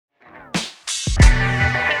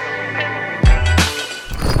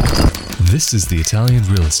This is the Italian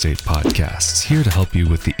Real Estate Podcast, here to help you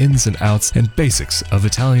with the ins and outs and basics of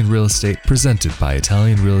Italian real estate, presented by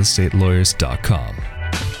ItalianRealEstateLawyers.com.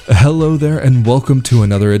 Hello there, and welcome to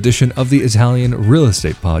another edition of the Italian Real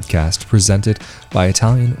Estate Podcast, presented by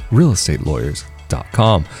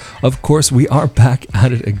ItalianRealEstateLawyers.com. Of course, we are back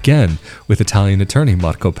at it again with Italian attorney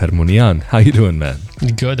Marco Permunian. How you doing, man?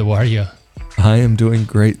 Good, how are you? I am doing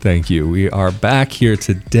great, thank you. We are back here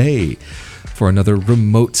today for another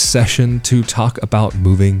remote session to talk about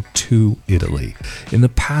moving to Italy. In the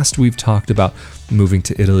past, we've talked about moving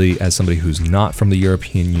to Italy as somebody who's not from the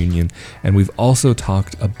European Union, and we've also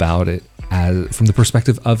talked about it as from the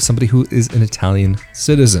perspective of somebody who is an Italian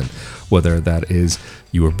citizen, whether that is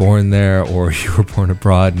you were born there or you were born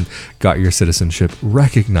abroad and got your citizenship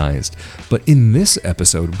recognized. But in this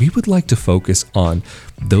episode, we would like to focus on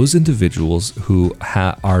those individuals who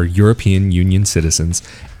are European Union citizens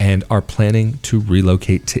and are planning to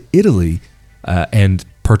relocate to Italy and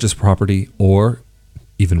purchase property or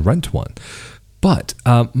even rent one. But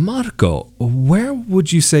Marco, where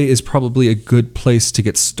would you say is probably a good place to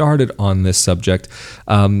get started on this subject?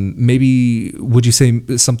 Maybe would you say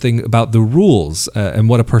something about the rules and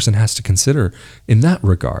what a person has to consider in that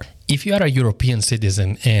regard? If you are a European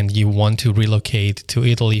citizen and you want to relocate to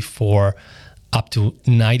Italy for up to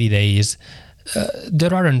 90 days,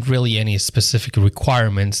 there aren't really any specific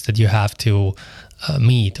requirements that you have to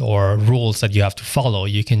meet or rules that you have to follow.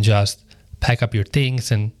 You can just pack up your things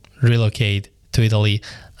and relocate to Italy.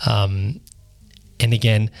 And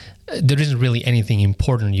again, there isn't really anything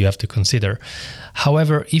important you have to consider.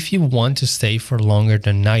 However, if you want to stay for longer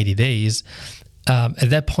than 90 days, at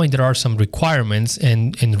that point, there are some requirements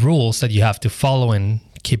and rules that you have to follow and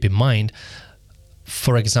keep in mind.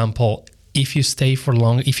 For example, if you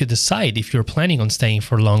decide if you're planning on staying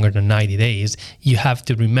for longer than 90 days, you have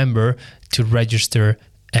to remember to register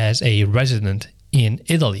as a resident in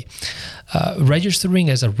Italy. Registering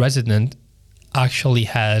as a resident actually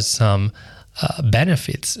has some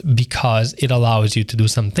benefits because it allows you to do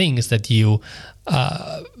some things that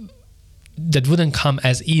that wouldn't come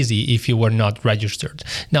as easy if you were not registered.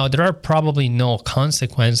 Now, there are probably no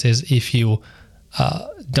consequences if you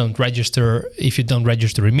don't register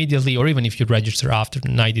immediately, or even if you register after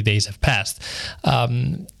 90 days have passed.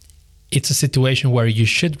 It's a situation where you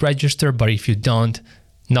should register, but if you don't,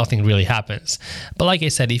 nothing really happens. But like I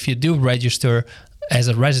said, if you do register as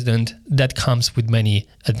a resident, that comes with many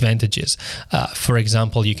advantages. For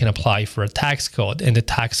example, you can apply for a tax code, and the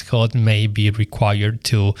tax code may be required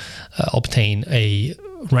to obtain a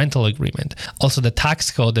rental agreement. Also, the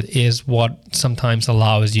tax code is what sometimes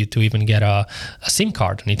allows you to even get a SIM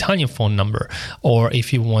card, an Italian phone number, or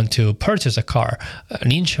if you want to purchase a car,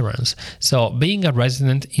 an insurance. So being a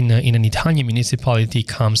resident in an Italian municipality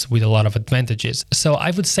comes with a lot of advantages. So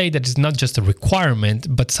I would say that it's not just a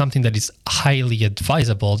requirement, but something that is highly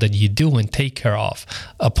advisable that you do and take care of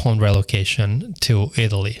upon relocation to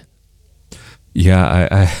Italy.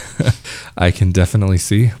 Yeah, I can definitely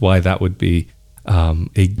see why that would be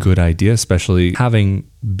a good idea, especially having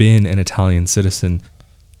been an Italian citizen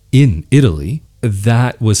in Italy.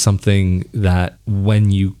 That was something that when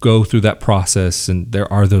you go through that process, and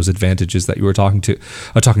there are those advantages that you were talking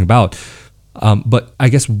about. But I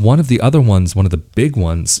guess one of the big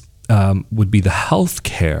ones would be the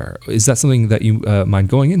healthcare. Is that something that you mind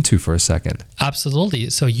going into for a second? Absolutely.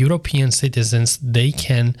 So European citizens, they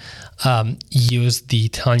can use the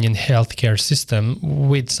Italian healthcare system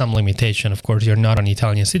with some limitation. Of course, you're not an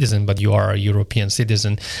Italian citizen, but you are a European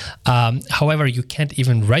citizen. However, you can't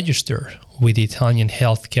even register with the Italian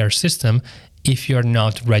healthcare system if you're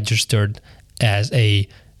not registered as a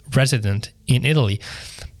resident in Italy.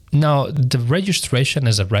 Now, the registration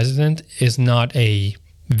as a resident is not a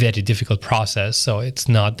very difficult process, so it's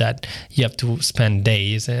not that you have to spend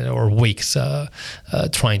days or weeks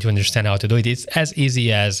trying to understand how to do it. It's as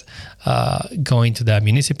easy as going to the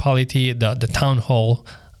municipality, the town hall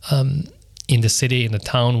in the city, in the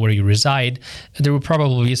town where you reside. There will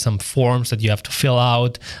probably be some forms that you have to fill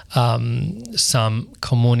out. Some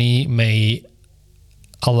comuni may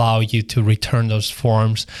allow you to return those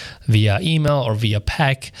forms via email or via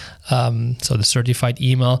PEC, so the certified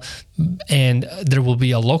email, and there will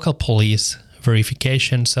be a local police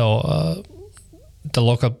verification. So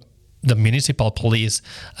the municipal police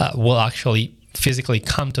will actually physically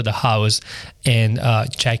come to the house and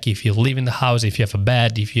check if you live in the house, if you have a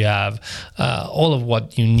bed, if you have all of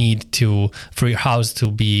what you need for your house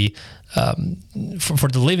to be for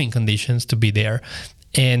the living conditions to be there.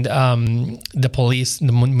 And the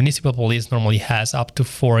municipal police normally has up to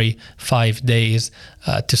 45 days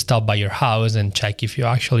to stop by your house and check if you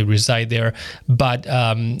actually reside there. But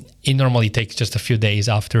it normally takes just a few days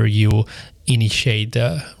after you initiate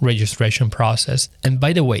the registration process. And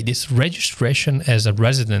by the way, this registration as a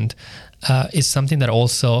resident is something that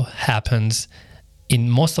also happens in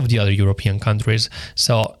most of the other European countries.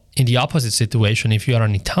 So in the opposite situation, if you are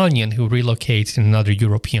an Italian who relocates in another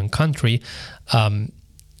European country,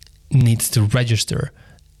 needs to register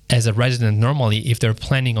as a resident normally if they're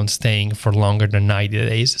planning on staying for longer than 90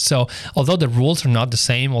 days. So although the rules are not the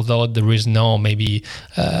same, although there is no maybe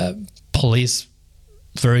police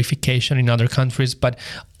verification in other countries, but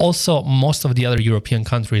also most of the other European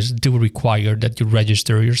countries do require that you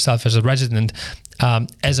register yourself as a resident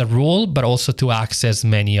as a rule, but also to access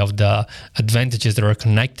many of the advantages that are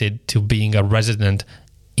connected to being a resident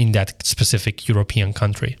in that specific European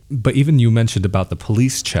country. But even you mentioned about the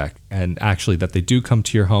police check and actually that they do come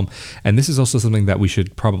to your home. And this is also something that we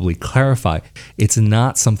should probably clarify. It's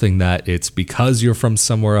not something that it's because you're from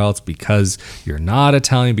somewhere else, because you're not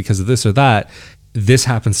Italian, because of this or that. This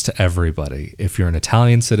happens to everybody. If you're an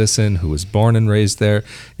Italian citizen who was born and raised there,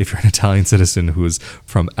 if you're an Italian citizen who is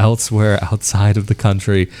from elsewhere outside of the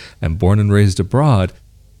country and born and raised abroad,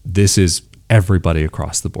 this is everybody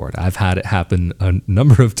across the board. I've had it happen a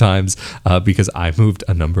number of times because I moved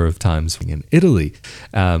a number of times in Italy.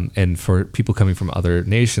 And for people coming from other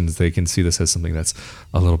nations, they can see this as something that's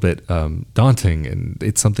a little bit daunting. And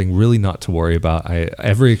it's something really not to worry about.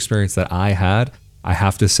 Every experience that I had, I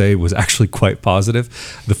have to say, was actually quite positive.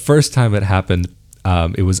 The first time it happened,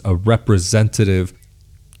 it was a representative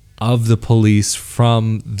of the police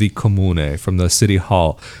from the comune, from the city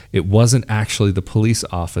hall. It wasn't actually the police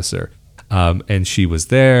officer. And she was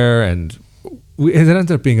there, and it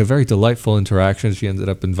ended up being a very delightful interaction. She ended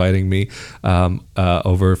up inviting me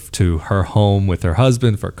over to her home with her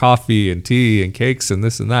husband for coffee and tea and cakes and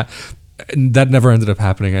this and that. And that never ended up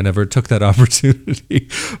happening. I never took that opportunity.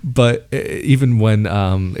 But even when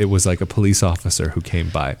it was like a police officer who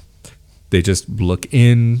came by, they just look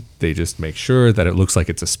in, they just make sure that it looks like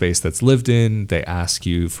it's a space that's lived in. They ask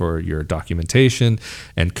you for your documentation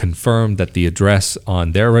and confirm that the address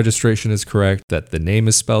on their registration is correct, that the name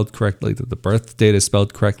is spelled correctly, that the birth date is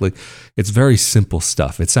spelled correctly. It's very simple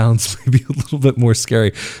stuff. It sounds maybe a little bit more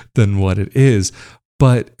scary than what it is.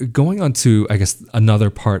 But going on to, I guess, another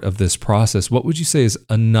part of this process, what would you say is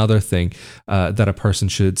another thing that a person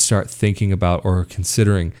should start thinking about or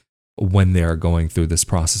considering when they are going through this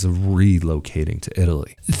process of relocating to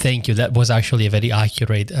Italy? Thank you. That was actually a very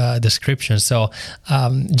accurate description. So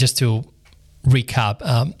just to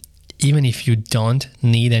recap, even if you don't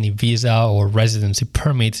need any visa or residency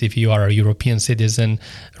permits, if you are a European citizen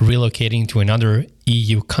relocating to another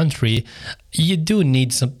EU country, you do need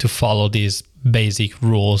to follow these basic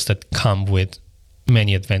rules that come with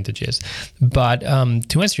many advantages. But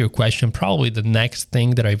to answer your question, probably the next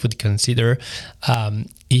thing that I would consider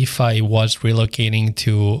if I was relocating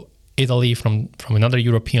to Italy from another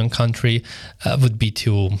European country would be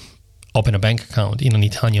to open a bank account in an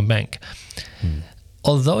Italian bank.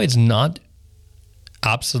 Although it's not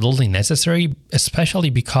absolutely necessary,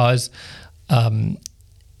 especially because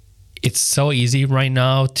it's so easy right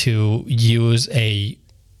now to use a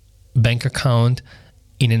bank account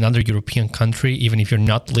in another European country, even if you're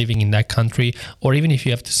not living in that country, or even if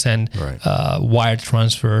you have to send wire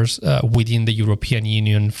transfers within the European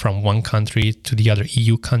Union from one country to the other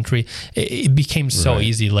EU country. It became so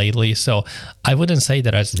easy lately. So I wouldn't say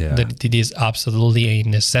that that it is absolutely a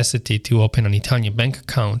necessity to open an Italian bank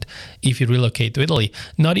account if you relocate to Italy,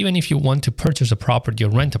 not even if you want to purchase a property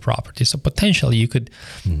or rent a property. So potentially you could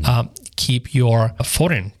keep your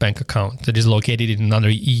foreign bank account that is located in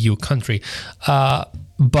another EU country.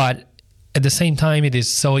 But at the same time, it is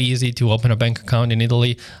so easy to open a bank account in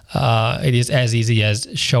Italy. It is as easy as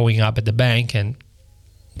showing up at the bank and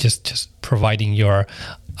just providing your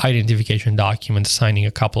identification documents, signing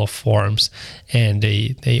a couple of forms, and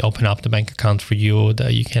they open up the bank account for you.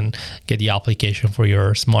 You can get the application for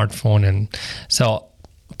your smartphone. And so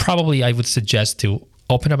probably I would suggest to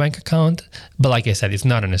open a bank account, but like I said, it's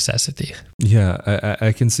not a necessity. Yeah,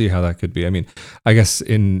 I can see how that could be. I mean, I guess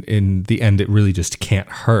in the end, it really just can't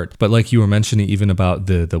hurt. But like you were mentioning, even about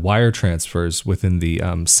the wire transfers within the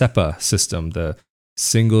SEPA system, the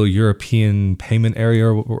Single European Payment Area,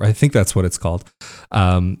 or I think that's what it's called.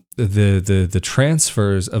 The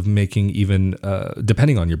transfers of making even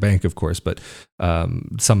depending on your bank, of course, but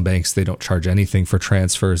some banks, they don't charge anything for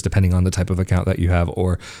transfers depending on the type of account that you have,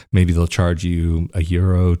 or maybe they'll charge you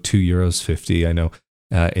 €1, €2.50. I know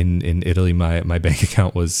in Italy, my bank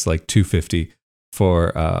account was like $2.50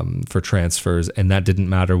 for transfers, and that didn't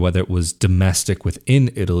matter whether it was domestic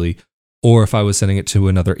within Italy or if I was sending it to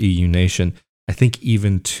another EU nation. I think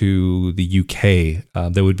even to the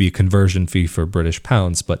UK, there would be a conversion fee for British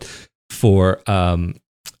pounds, but for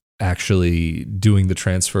actually doing the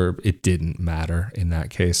transfer, it didn't matter in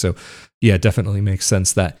that case. So yeah, it definitely makes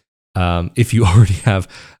sense that if you already have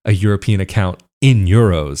a European account in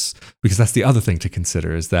euros, because that's the other thing to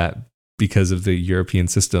consider, is that because of the European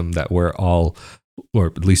system that we're all, or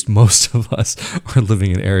at least most of us, are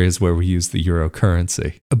living in areas where we use the euro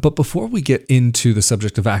currency. But before we get into the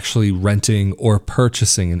subject of actually renting or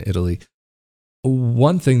purchasing in Italy,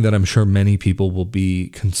 one thing that I'm sure many people will be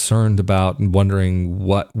concerned about and wondering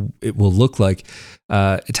what it will look like,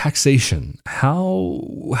 taxation.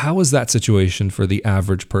 How is that situation for the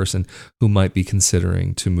average person who might be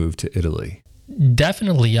considering to move to Italy?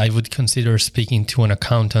 Definitely, I would consider speaking to an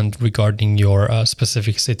accountant regarding your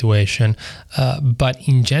specific situation. But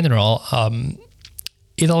in general,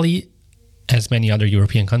 Italy, as many other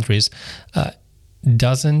European countries,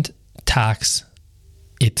 doesn't tax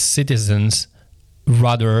its citizens.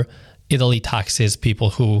 Rather, Italy taxes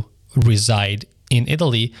people who reside in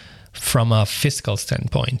Italy from a fiscal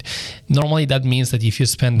standpoint. Normally, that means that if you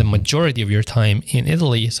spend the majority of your time in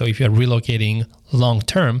Italy, so if you're relocating long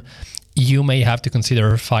term, you may have to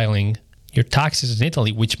consider filing your taxes in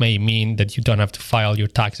Italy, which may mean that you don't have to file your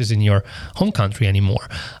taxes in your home country anymore.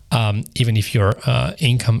 Even if your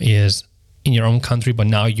income is in your own country, but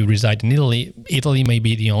now you reside in Italy, Italy may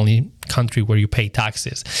be the only country where you pay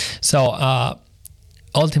taxes. So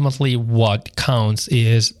ultimately, what counts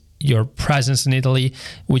is your presence in Italy,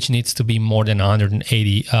 which needs to be more than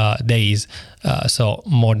 180 days, so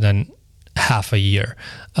more than half a year.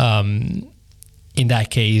 In that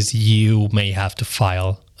case, you may have to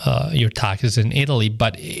file your taxes in Italy,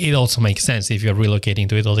 but it also makes sense if you're relocating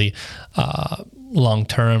to Italy long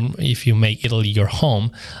term. If you make Italy your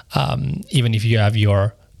home, even if you have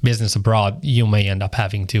your business abroad, you may end up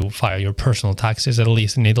having to file your personal taxes, at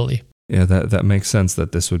least in Italy. Yeah, that makes sense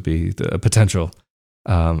that this would be a potential.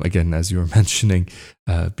 Again, as you were mentioning,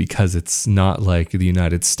 because it's not like the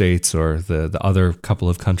United States or the other couple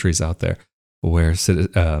of countries out there where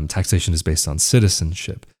taxation is based on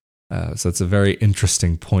citizenship. So it's a very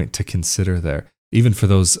interesting point to consider there. Even for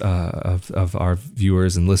those of our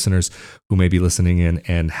viewers and listeners who may be listening in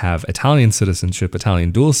and have Italian citizenship,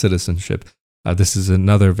 Italian dual citizenship, this is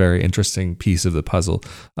another very interesting piece of the puzzle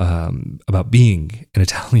about being an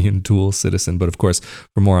Italian dual citizen. But of course,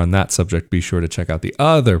 for more on that subject, be sure to check out the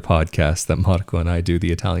other podcast that Marco and I do,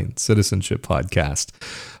 the Italian Citizenship Podcast.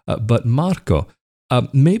 But Marco,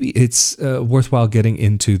 maybe it's worthwhile getting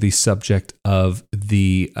into the subject of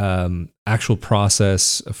the actual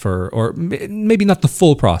process or maybe not the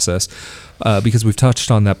full process, because we've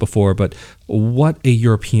touched on that before, but what a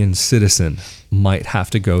European citizen might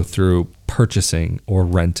have to go through purchasing or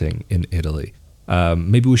renting in Italy.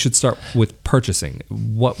 Maybe we should start with purchasing.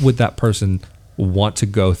 What would that person want to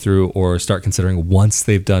go through or start considering once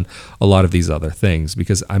they've done a lot of these other things?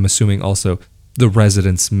 Because I'm assuming also the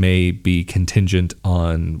residence may be contingent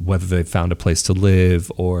on whether they've found a place to live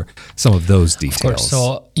or some of those details. Of course.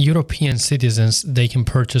 So European citizens, they can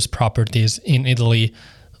purchase properties in Italy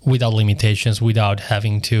without limitations, without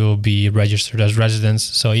having to be registered as residents.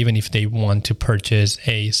 So even if they want to purchase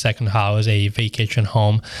a second house, a vacation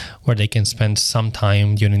home where they can spend some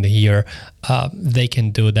time during the year, they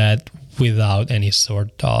can do that without any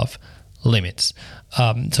sort of limits.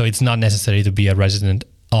 So it's not necessary to be a resident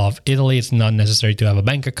of Italy. It's not necessary to have a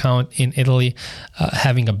bank account in Italy.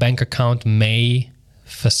 Having a bank account may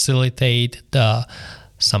facilitate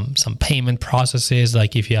some payment processes,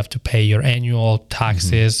 like if you have to pay your annual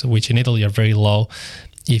taxes, which in Italy are very low,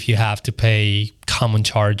 if you have to pay common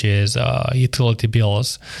charges, utility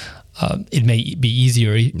bills, it may be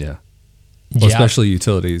easier. Yeah. Well, especially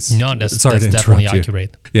utilities. No, that's definitely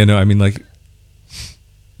accurate. Yeah, no, I mean, like,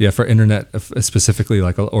 yeah, for internet specifically,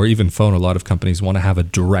 like, or even phone, a lot of companies want to have a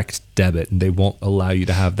direct debit, and they won't allow you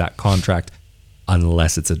to have that contract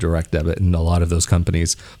unless it's a direct debit. And a lot of those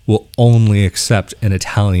companies will only accept an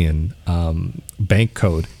Italian bank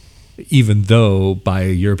code, even though by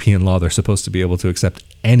European law they're supposed to be able to accept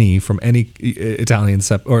any from any Italian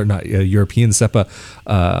SEPA, or not European SEPA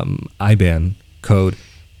IBAN code,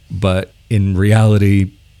 but in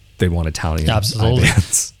reality they want Italian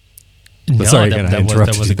IBANs. No, sorry,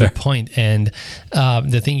 that was a good point. And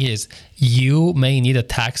the thing is, you may need a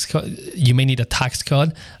tax code. You may need a tax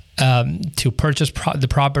code to purchase the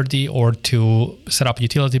property or to set up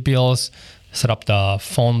utility bills, set up the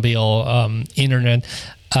phone bill, internet.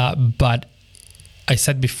 But I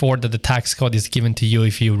said before that the tax code is given to you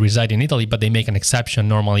if you reside in Italy, but they make an exception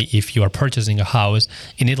normally if you are purchasing a house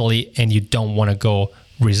in Italy and you don't want to go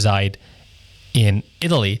reside in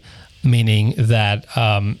Italy, meaning that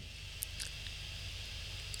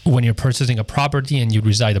when you're purchasing a property and you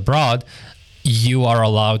reside abroad, you are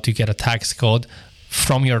allowed to get a tax code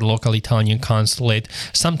from your local Italian consulate.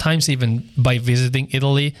 Sometimes even by visiting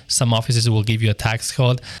Italy, some offices will give you a tax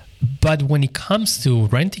code. But when it comes to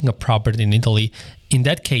renting a property in Italy, in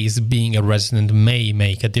that case, being a resident may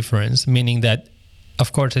make a difference, meaning that,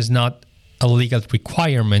 of course, it's not a legal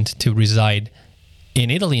requirement to reside in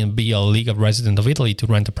Italy and be a legal resident of Italy to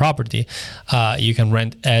rent a property. You can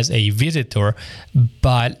rent as a visitor,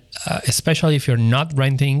 but especially if you're not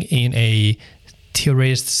renting in a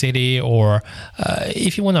tourist city, or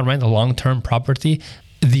if you want to rent a long-term property,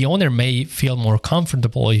 the owner may feel more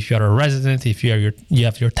comfortable if you're a resident, if you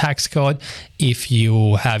have your tax code, if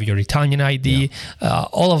you have your Italian ID,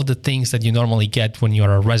 all of the things that you normally get when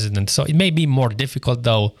you're a resident. So it may be more difficult,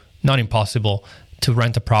 though not impossible, to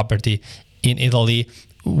rent a property in Italy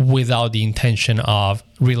without the intention of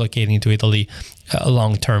relocating to Italy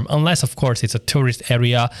long term, unless of course it's a tourist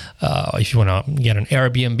area. If you want to get an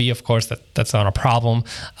Airbnb, of course that's not a problem.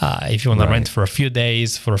 If you want to rent for a few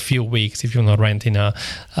days, for a few weeks, if you want to rent in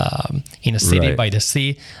a city by the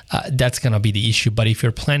sea, that's going to be the issue. But if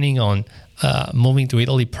you're planning on moving to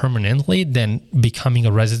Italy permanently, then becoming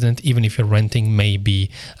a resident, even if you're renting, may be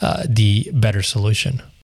the better solution.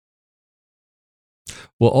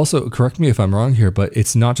 Well, also, correct me if I'm wrong here, but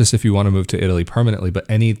it's not just if you want to move to Italy permanently, but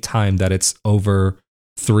any time that it's over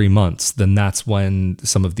 3 months, then that's when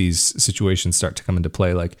some of these situations start to come into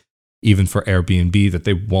play, like even for Airbnb, that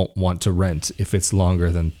they won't want to rent if it's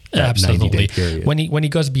longer than that 90-day period. When it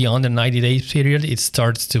goes beyond the 90-day period, it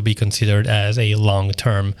starts to be considered as a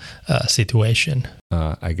long-term situation.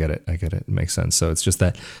 I get it. It makes sense. So it's just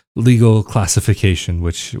that legal classification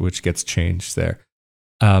which gets changed there.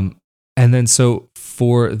 And then so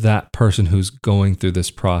for that person who's going through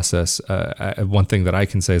this process, one thing that I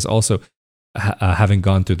can say is also having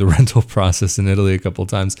gone through the rental process in Italy a couple of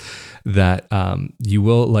times, that you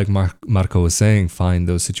will, like Marco was saying, find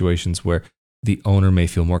those situations where the owner may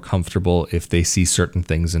feel more comfortable if they see certain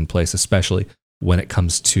things in place, especially when it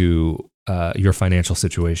comes to your financial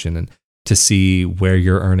situation, and to see where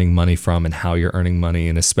you're earning money from and how you're earning money.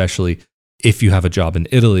 And especially if you have a job in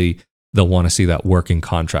Italy, they'll want to see that working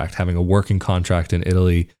contract. Having a working contract in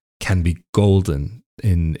Italy can be golden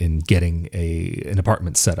in getting an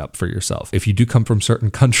apartment set up for yourself. If you do come from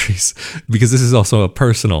certain countries, because this is also a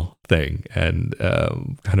personal thing and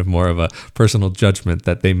kind of more of a personal judgment,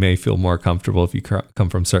 that they may feel more comfortable if you come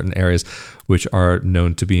from certain areas which are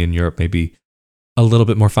known to be in Europe, maybe a little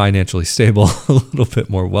bit more financially stable, a little bit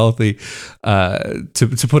more wealthy,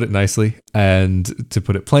 to put it nicely and to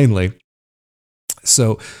put it plainly.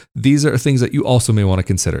 So these are things that you also may want to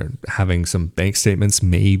consider. Having some bank statements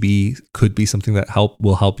could be something that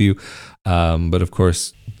will help you. But of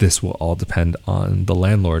course, this will all depend on the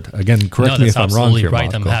landlord. Again, correct me if I'm wrong here,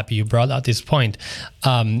 right. Marco. I'm happy you brought out this point.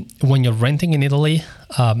 When you're renting in Italy,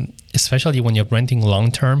 especially when you're renting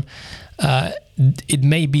long-term, it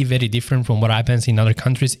may be very different from what happens in other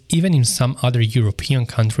countries. Even in some other European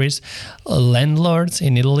countries, landlords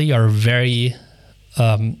in Italy are very...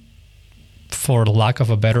 for lack of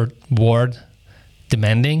a better word,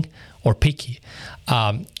 demanding or picky.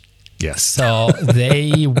 Yes. So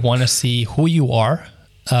they want to see who you are,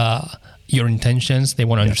 your intentions. They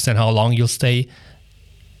want to understand how long you'll stay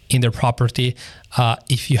in their property.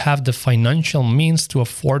 If you have the financial means to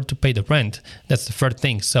afford to pay the rent, that's the first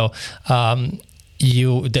thing. So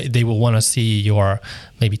they will want to see your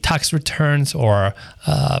maybe tax returns or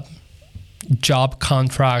job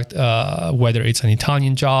contract, whether it's an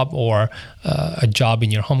Italian job or a job in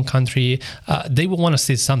your home country. They will want to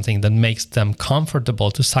see something that makes them comfortable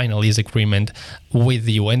to sign a lease agreement with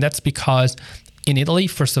you. And that's because in Italy,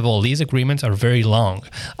 first of all, lease agreements are very long.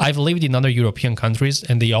 I've lived in other European countries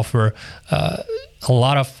and they offer a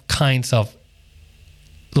lot of kinds of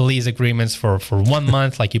lease agreements for 1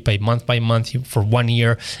 month, like you pay month by month for 1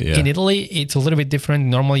 year. Yeah. In Italy, it's a little bit different.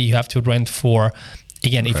 Normally you have to rent for,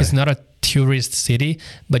 again, if it's not a tourist city,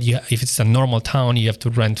 but if it's a normal town, you have to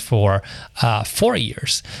rent for 4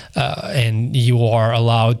 years, and you are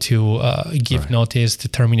allowed to give notice to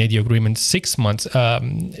terminate the agreement 6 months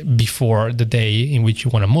before the day in which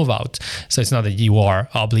you want to move out. So it's not that you are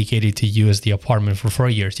obligated to use the apartment for 4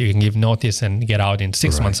 years. You can give notice and get out in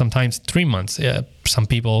 6 months, sometimes 3 months. Some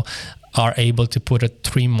people are able to put a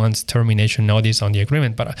 3 months termination notice on the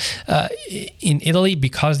agreement. But in Italy,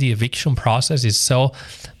 because the eviction process is so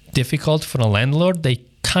difficult for the landlord, they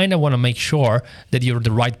kind of want to make sure that you're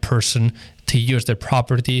the right person to use their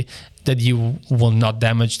property, that you will not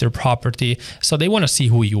damage their property. So they want to see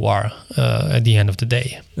who you are at the end of the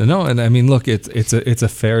day. No, and I mean, look, it's a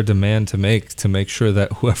fair demand to make sure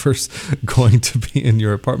that whoever's going to be in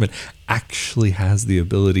your apartment actually has the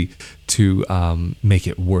ability to make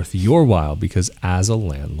it worth your while. Because as a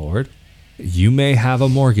landlord, you may have a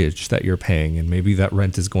mortgage that you're paying, and maybe that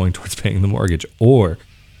rent is going towards paying the mortgage, or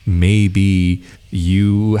maybe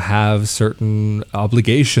you have certain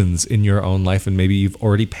obligations in your own life, and maybe you've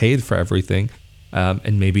already paid for everything,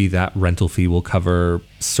 and maybe that rental fee will cover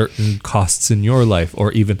certain costs in your life,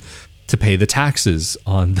 or even to pay the taxes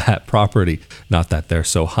on that property. Not that they're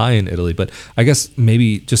so high in Italy, but I guess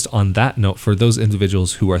maybe just on that note, for those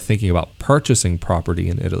individuals who are thinking about purchasing property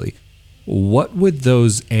in Italy, what would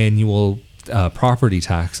those annual property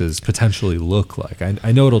taxes potentially look like?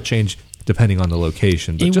 I know it'll change depending on the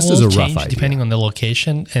location, but just as a rough idea. Depending on the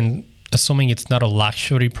location, and assuming it's not a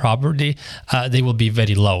luxury property, they will be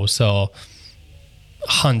very low. So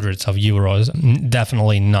hundreds of euros,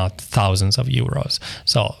 definitely not thousands of euros.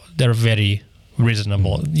 So they're very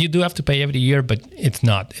reasonable. You do have to pay every year, but it's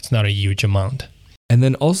not a huge amount. And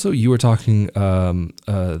then also you were talking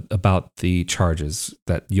about the charges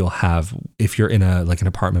that you'll have if you're in an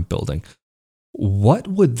apartment building. What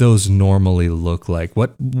would those normally look like?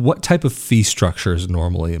 What type of fee structure is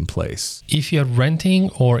normally in place? If you're renting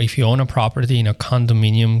or if you own a property in a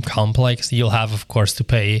condominium complex, you'll have, of course, to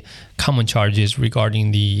pay common charges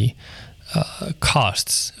regarding the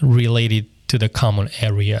costs related to the common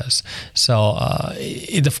areas. So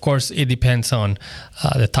it depends on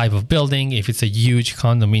the type of building. If it's a huge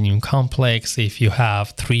condominium complex, if you have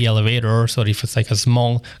 3 elevators, or if it's like a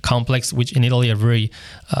small complex, which in Italy are very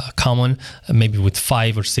common, maybe with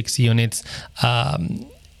 5 or 6 units,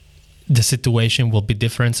 the situation will be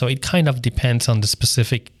different. So it kind of depends on the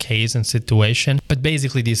specific case and situation. But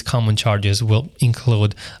basically, these common charges will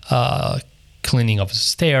include cleaning of the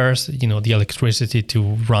stairs, the electricity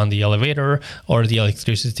to run the elevator, or the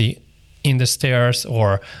electricity in the stairs,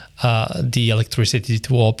 or the electricity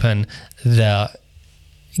to open the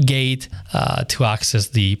gate to access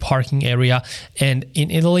the parking area. And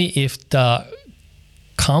in Italy, if the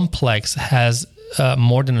complex has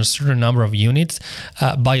more than a certain number of units,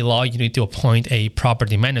 by law, you need to appoint a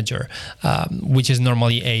property manager, which is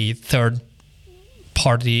normally a third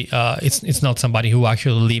party. It's not somebody who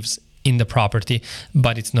actually lives in the property,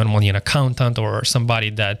 but it's normally an accountant or somebody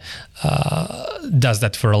that does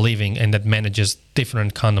that for a living and that manages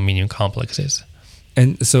different condominium complexes.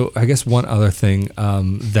 And so I guess one other thing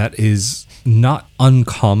that is not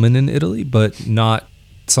uncommon in Italy, but not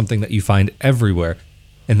something that you find everywhere,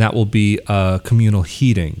 and that will be communal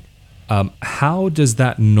heating. How does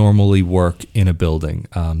that normally work in a building?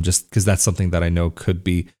 Just because that's something that I know could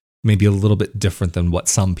be maybe a little bit different than what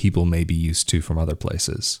some people may be used to from other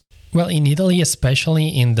places. Well, in Italy, especially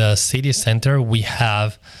in the city center, we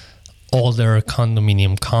have older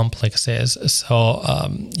condominium complexes. So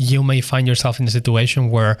you may find yourself in a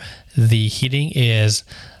situation where the heating is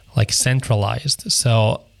like centralized.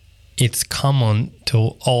 So it's common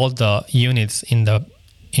to all the units in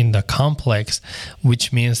the complex,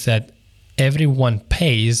 which means that everyone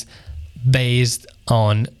pays based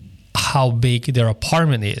on how big their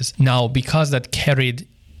apartment is. Now, because that carried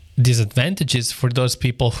disadvantages for those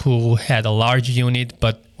people who had a large unit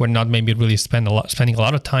but were not maybe really spending a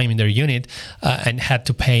lot of time in their unit and had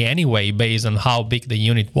to pay anyway based on how big the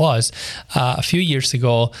unit was. A few years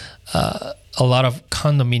ago, a lot of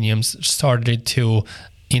condominiums started to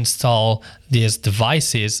install these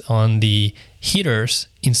devices on the heaters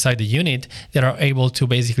inside the unit that are able to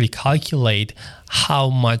basically calculate how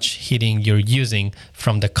much heating you're using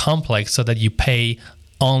from the complex, so that you pay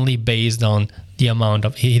only based on the amount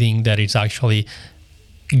of heating that is actually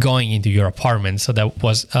going into your apartment. So that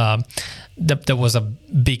was a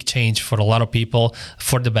big change for a lot of people,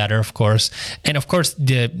 for the better, of course. And of course,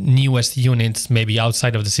 the newest units, maybe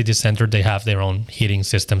outside of the city center, they have their own heating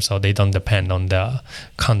system, so they don't depend on the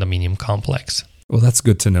condominium complex. Well, that's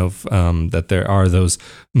good to know that there are those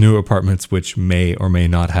new apartments which may or may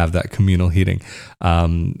not have that communal heating.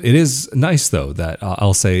 It is nice, though, that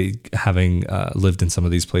I'll say, having lived in some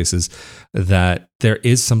of these places, that there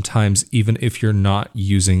is sometimes, even if you're not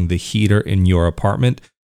using the heater in your apartment,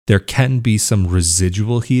 there can be some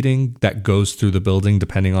residual heating that goes through the building,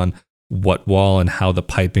 depending on what wall and how the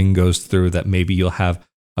piping goes through, that maybe you'll have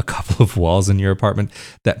a couple of walls in your apartment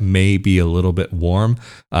that may be a little bit warm,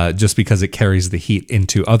 just because it carries the heat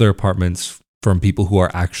into other apartments from people who are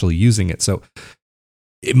actually using it. So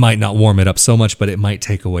it might not warm it up so much, but it might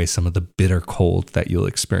take away some of the bitter cold that you'll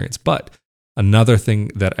experience. But Another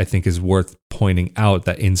thing that I think is worth pointing out,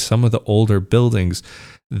 that in some of the older buildings,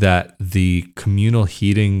 that the communal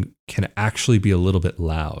heating can actually be a little bit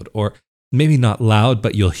loud, or maybe not loud,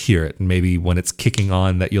 but you'll hear it. Maybe when it's kicking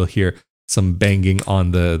on, that you'll hear some banging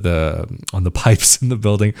on the pipes in the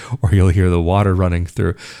building, or you'll hear the water running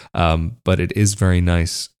through. But it is very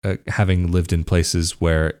nice, having lived in places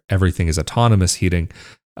where everything is autonomous heating,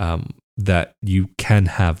 that you can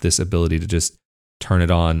have this ability to just turn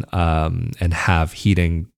it on and have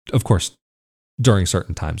heating, of course, during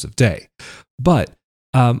certain times of day. But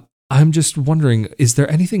I'm just wondering, is there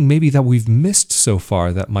anything maybe that we've missed so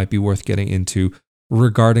far that might be worth getting into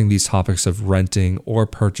regarding these topics of renting or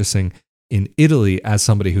purchasing in Italy as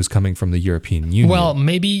somebody who's coming from the European Union? Well,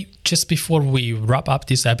 maybe just before we wrap up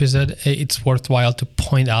this episode, it's worthwhile to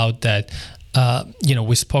point out that,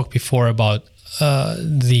 we spoke before about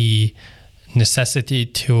the necessity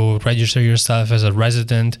to register yourself as a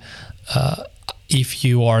resident if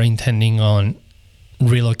you are intending on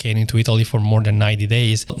relocating to Italy for more than 90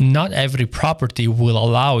 days. Not every property will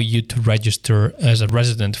allow you to register as a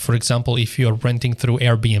resident. For example, if you're renting through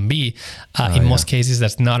Airbnb, most cases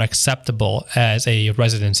that's not acceptable as a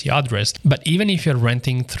residency address. But even if you're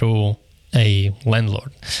renting through a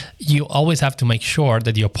landlord, you always have to make sure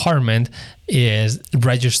that the apartment is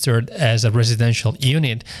registered as a residential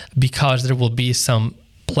unit, because there will be some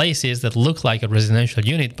places that look like a residential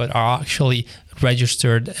unit but are actually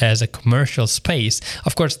registered as a commercial space.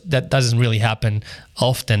 Of course, that doesn't really happen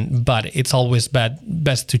often, but it's always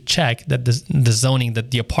best to check that the zoning,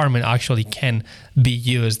 that the apartment actually can be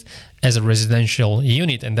used as a residential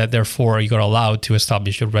unit, and that therefore you're allowed to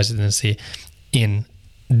establish your residency in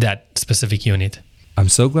that specific unit. I'm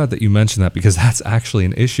so glad that you mentioned that, because that's actually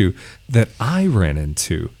an issue that I ran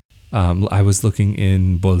into. I was looking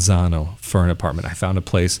in Bolzano for an apartment. I found a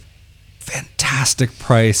place, fantastic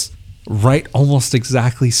price, right almost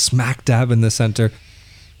exactly smack dab in the center.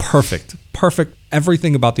 Perfect.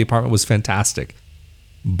 Everything about the apartment was fantastic.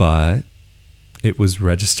 But it was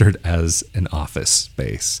registered as an office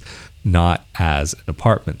space, not as an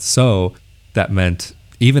apartment. So that meant,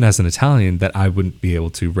 even as an Italian, that I wouldn't be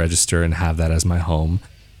able to register and have that as my home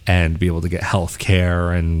and be able to get health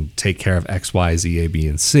care and take care of X, Y, Z, A, B,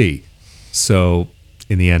 and C. So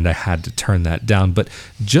in the end, I had to turn that down. But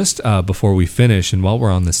just before we finish, and while we're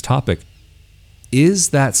on this topic, is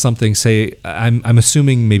that something, say, I'm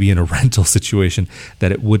assuming maybe in a rental situation,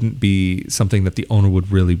 that it wouldn't be something that the owner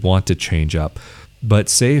would really want to change up. But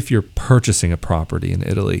say if you're purchasing a property in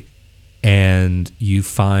Italy and you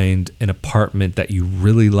find an apartment that you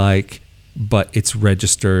really like, but it's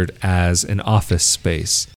registered as an office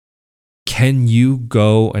space, can you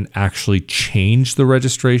go and actually change the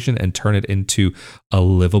registration and turn it into a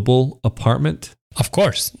livable apartment? Of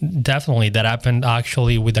course, definitely. That happened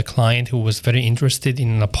actually with a client who was very interested in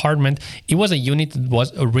an apartment. It was a unit that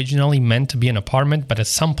was originally meant to be an apartment, but at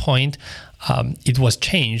some point it was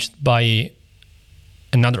changed by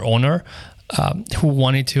another owner who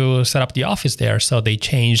wanted to set up the office there. So they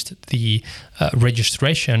changed the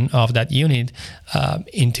registration of that unit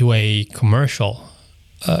into a commercial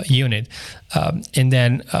unit. And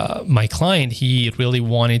then my client, he really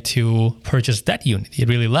wanted to purchase that unit. He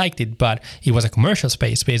really liked it, but it was a commercial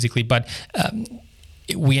space basically. But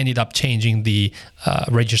we ended up changing the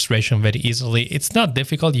registration very easily. It's not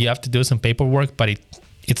difficult. You have to do some paperwork, but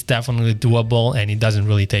it's definitely doable, and it doesn't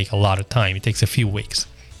really take a lot of time. It takes a few weeks.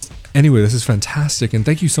 Anyway, this is fantastic, and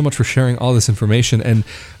thank you so much for sharing all this information. And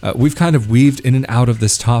we've kind of weaved in and out of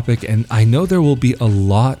this topic, and I know there will be a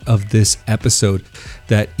lot of this episode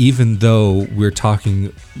that, even though we're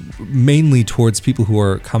talking mainly towards people who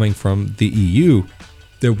are coming from the EU,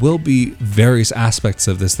 there will be various aspects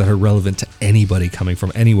of this that are relevant to anybody coming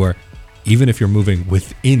from anywhere. Even if you're moving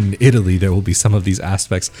within Italy, there will be some of these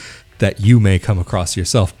aspects that you may come across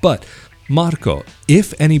yourself. But Marco,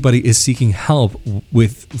 if anybody is seeking help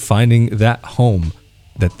with finding that home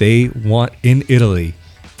that they want in Italy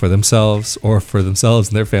for themselves and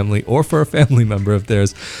their family, or for a family member of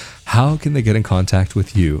theirs, how can they get in contact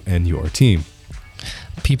with you and your team?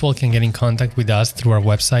 People can get in contact with us through our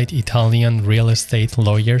website,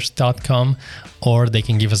 italianrealestatelawyers.com, or they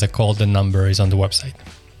can give us a call. The number is on the website.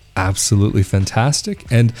 Absolutely fantastic.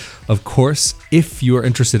 And of course, if you are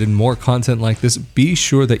interested in more content like this, be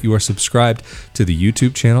sure that you are subscribed to the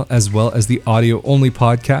YouTube channel as well as the audio only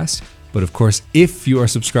podcast. But of course, if you are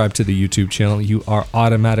subscribed to the YouTube channel, you are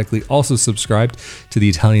automatically also subscribed to the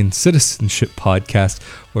Italian Citizenship Podcast,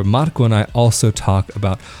 where Marco and I also talk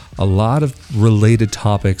about a lot of related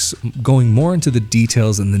topics, going more into the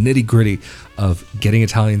details and the nitty-gritty of getting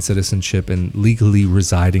Italian citizenship and legally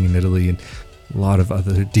residing in Italy, and a lot of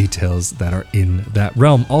other details that are in that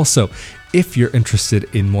realm. Also, if you're interested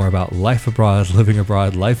in more about life abroad, living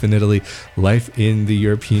abroad, life in Italy, life in the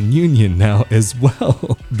European Union now as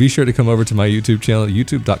well, be sure to come over to my YouTube channel,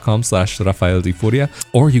 youtube.com/Rafael Di Furia,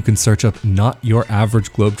 or you can search up Not Your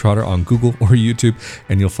Average Globetrotter on Google or YouTube,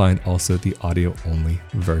 and you'll find also the audio-only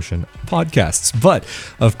version podcasts. But,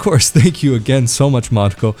 of course, thank you again so much,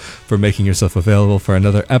 Marco, for making yourself available for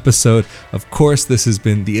another episode. Of course, this has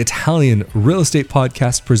been the Italian Real Estate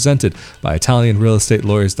Podcast presented by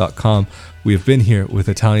ItalianRealEstateLawyers.com. We have been here with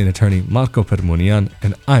Italian attorney Marco Permunian,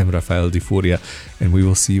 and I'm Rafael Di Furia, and we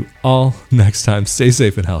will see you all next time. Stay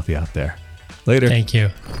safe and healthy out there. Later. Thank you.